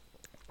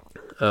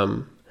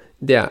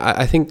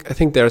 I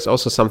think there's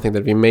also something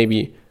that we may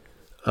be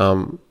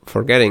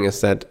forgetting,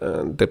 is that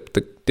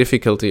the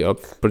difficulty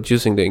of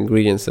producing the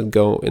ingredients that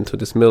go into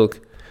this milk,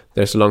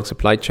 there's a long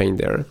supply chain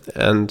there.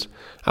 And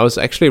I was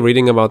actually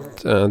reading about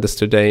this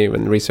today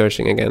when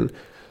researching again,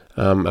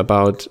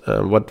 about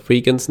what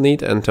vegans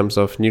need in terms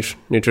of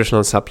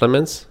nutritional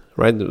supplements,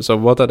 right? So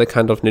what are the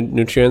kind of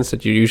nutrients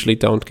that you usually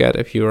don't get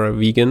if you're a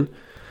vegan?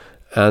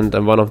 And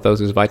one of those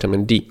is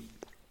vitamin D.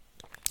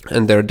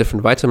 And there are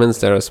different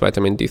vitamins. There is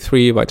vitamin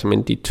D3,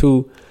 vitamin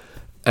D2.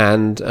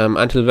 And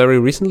until very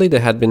recently,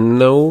 there had been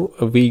no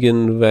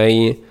vegan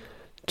way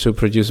to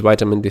produce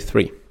vitamin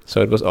D3.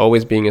 So it was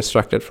always being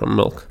extracted from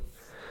milk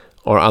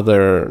or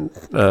other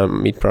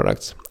meat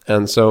products.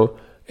 And so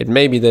it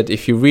may be that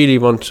if you really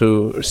want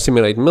to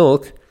simulate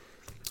milk,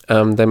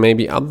 there may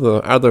be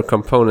other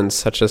components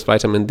such as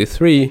vitamin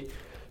D3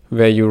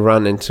 where you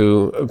run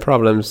into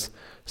problems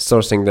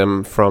sourcing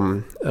them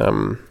from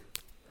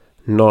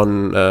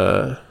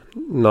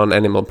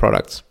non-animal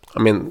products.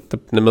 I mean,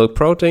 the milk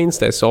proteins,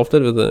 they solved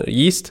it with the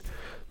yeast.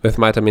 With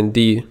vitamin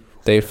D,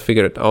 they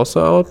figured it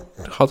also out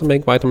how to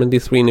make vitamin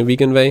D3 in a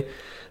vegan way.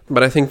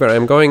 But I think where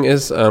I'm going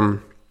is that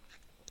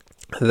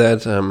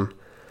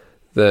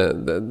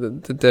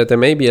there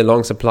may be a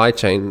long supply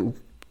chain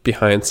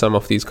behind some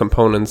of these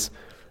components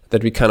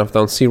that we kind of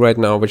don't see right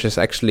now, which is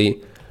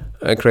actually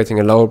creating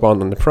a lower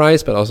bound on the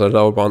price, but also a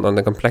lower bound on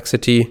the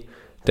complexity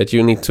that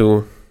you need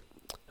to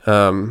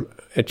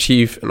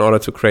achieve in order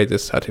to create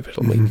this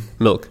artificial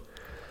milk.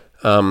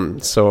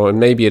 So it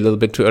may be a little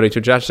bit too early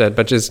to judge that,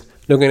 but just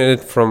looking at it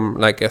from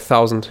like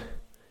 1,000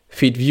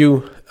 feet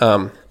view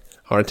or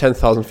a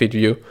 10,000 feet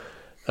view,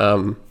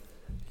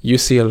 you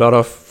see a lot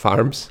of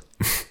farms.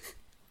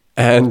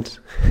 And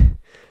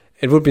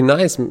it would be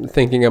nice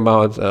thinking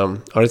about,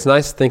 or it's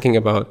nice thinking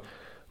about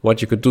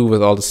what you could do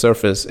with all the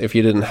surface if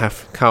you didn't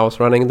have cows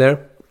running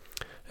there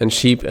and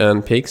sheep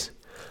and pigs,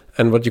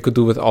 and what you could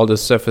do with all the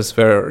surface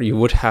where you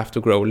would have to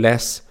grow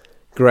less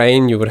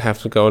grain, you would have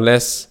to grow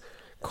less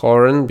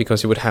corn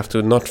because you would have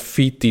to not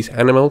feed these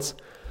animals.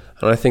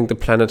 And I think the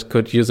planet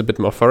could use a bit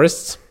more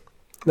forests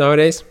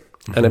nowadays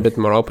and a bit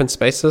more open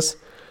spaces.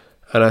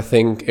 And I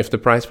think if the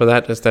price for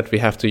that is that we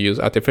have to use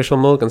artificial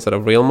milk instead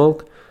of real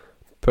milk,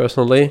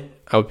 personally,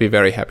 I would be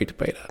very happy to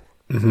pay that.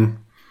 Mm-hmm.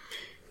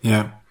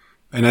 Yeah.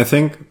 And I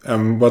think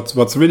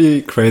what's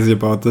really crazy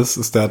about this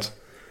is that,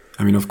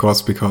 I mean, of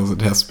course, because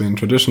it has been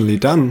traditionally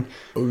done,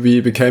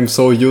 we became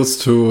so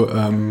used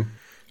to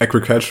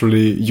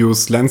agriculturally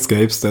used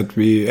landscapes that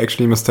we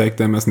actually mistake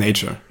them as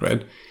nature,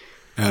 right?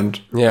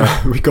 And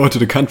we go to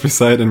the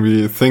countryside and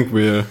we think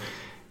we're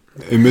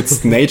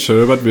amidst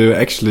nature, but we're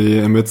actually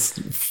amidst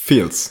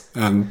fields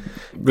and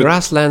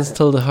grasslands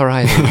till the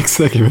horizon.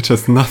 Exactly, which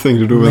has nothing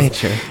to do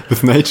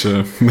with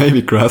nature.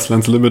 Maybe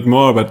grasslands a little bit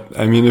more, but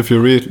I mean, if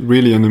you're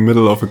really in the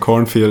middle of a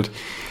cornfield,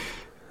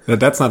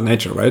 that's not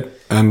nature, right?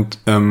 And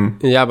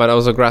but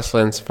also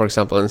grasslands, for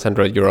example, in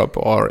Central Europe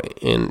or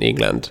in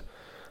England.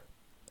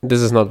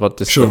 This is not what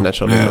this would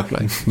naturally look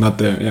like. Not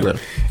there, yeah. No.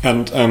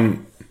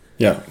 And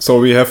so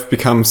we have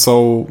become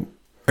so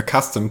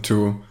accustomed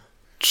to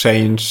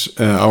change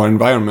our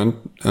environment,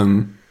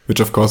 which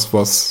of course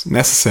was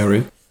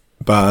necessary.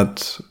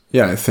 But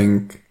I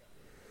think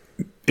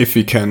if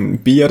we can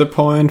be at a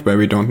point where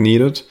we don't need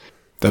it,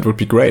 that would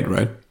be great,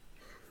 right?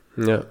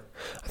 Yeah.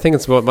 I think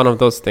it's one of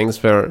those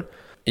things where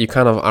you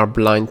kind of are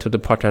blind to the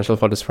potential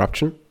for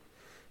disruption.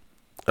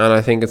 And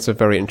I think it's a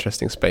very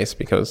interesting space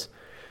because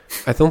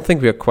I don't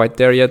think we are quite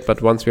there yet,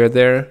 but once we are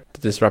there,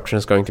 the disruption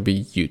is going to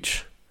be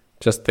huge.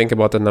 Just think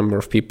about the number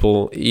of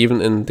people,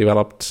 even in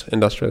developed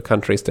industrial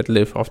countries, that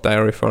live off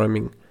dairy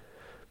farming,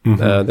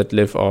 that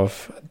live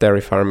off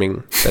dairy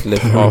farming, that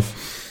live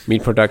off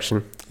meat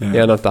production.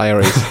 Yeah, not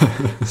diaries.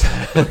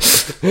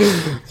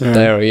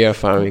 Diarrhea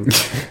farming.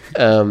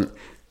 And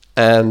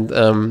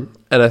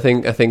I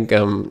think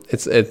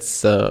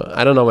it's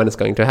I don't know when it's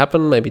going to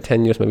happen. Maybe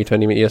 10 years, maybe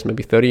 20 years,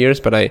 maybe 30 years.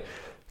 But I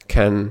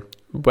can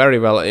very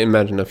well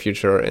imagine a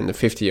future in the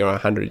 50 or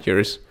 100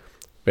 years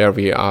where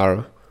we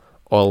are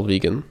all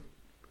vegan.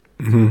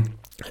 Mm-hmm.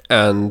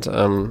 And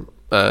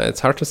it's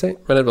hard to say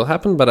when it will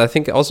happen, but I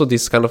think also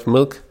these kind of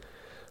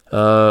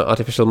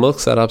artificial milk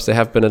setups, they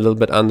have been a little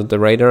bit under the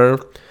radar.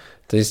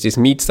 These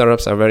meat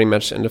startups are very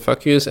much in the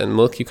focus, and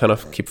milk you kind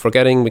of keep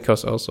forgetting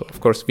because also,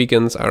 of course,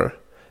 vegans are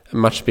a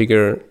much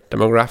bigger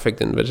demographic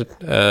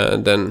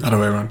than other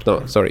way around.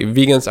 No, sorry,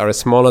 vegans are a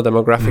smaller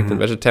demographic than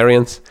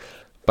vegetarians,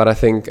 but I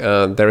think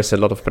there is a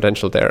lot of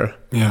potential there,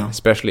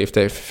 especially if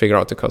they figure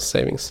out the cost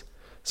savings.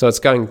 So it's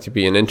going to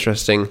be an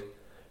interesting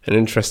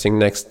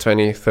next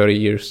 20, 30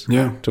 years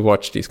to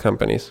watch these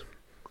companies.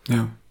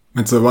 Yeah.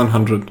 It's a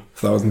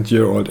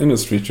 100,000-year-old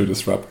industry to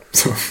disrupt.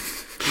 So,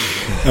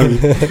 I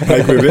mean,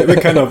 like we're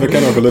kind of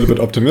a little bit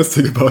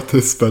optimistic about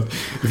this, but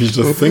if you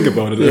just think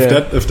about it,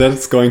 if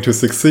that's going to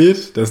succeed,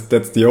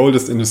 that's the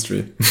oldest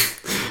industry.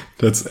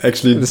 That's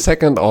actually the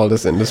second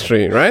oldest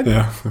industry, right?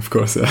 Yeah, of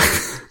course, yeah.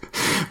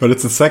 But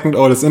it's the second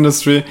oldest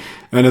industry,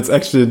 and it's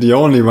actually the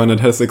only one that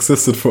has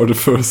existed for the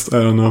first,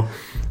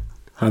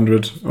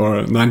 100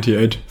 or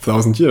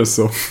 98,000 years.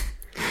 So,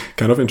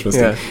 kind of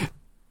interesting.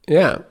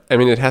 Yeah. I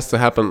mean, it has to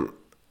happen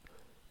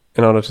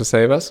in order to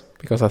save us,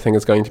 because I think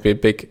it's going to be a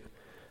big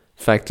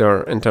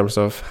factor in terms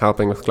of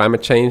helping with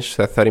climate change.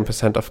 So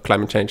 13% of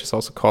climate change is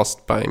also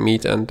caused by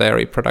meat and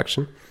dairy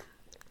production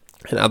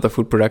and other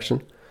food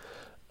production.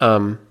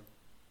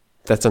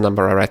 That's a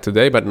number I read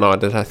today, but now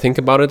that I think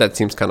about it, that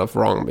seems kind of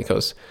wrong,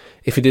 because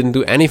if we didn't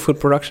do any food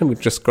production,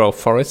 we'd just grow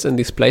forests in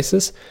these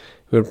places,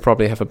 we would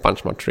probably have a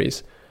bunch more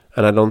trees.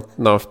 And I don't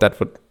know if that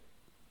would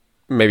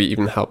maybe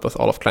even help with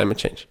all of climate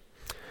change.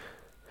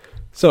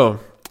 So,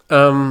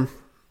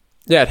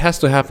 it has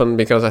to happen,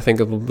 because I think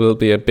it will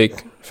be a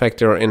big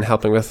factor in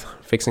helping with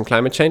fixing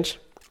climate change.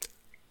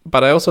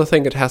 But I also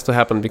think it has to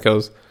happen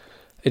because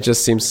it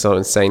just seems so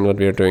insane what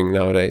we are doing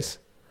nowadays.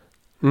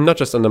 Not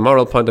just on the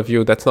moral point of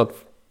view, that's not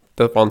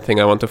the one thing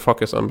I want to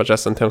focus on, but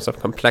just in terms of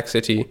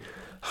complexity,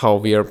 how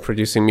we are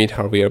producing meat,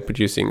 how we are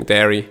producing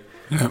dairy.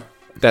 Yeah.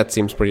 That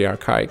seems pretty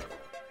archaic.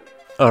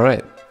 All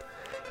right.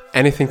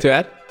 Anything to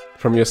add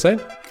from your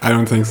side? I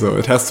don't think so.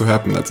 It has to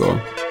happen, that's all.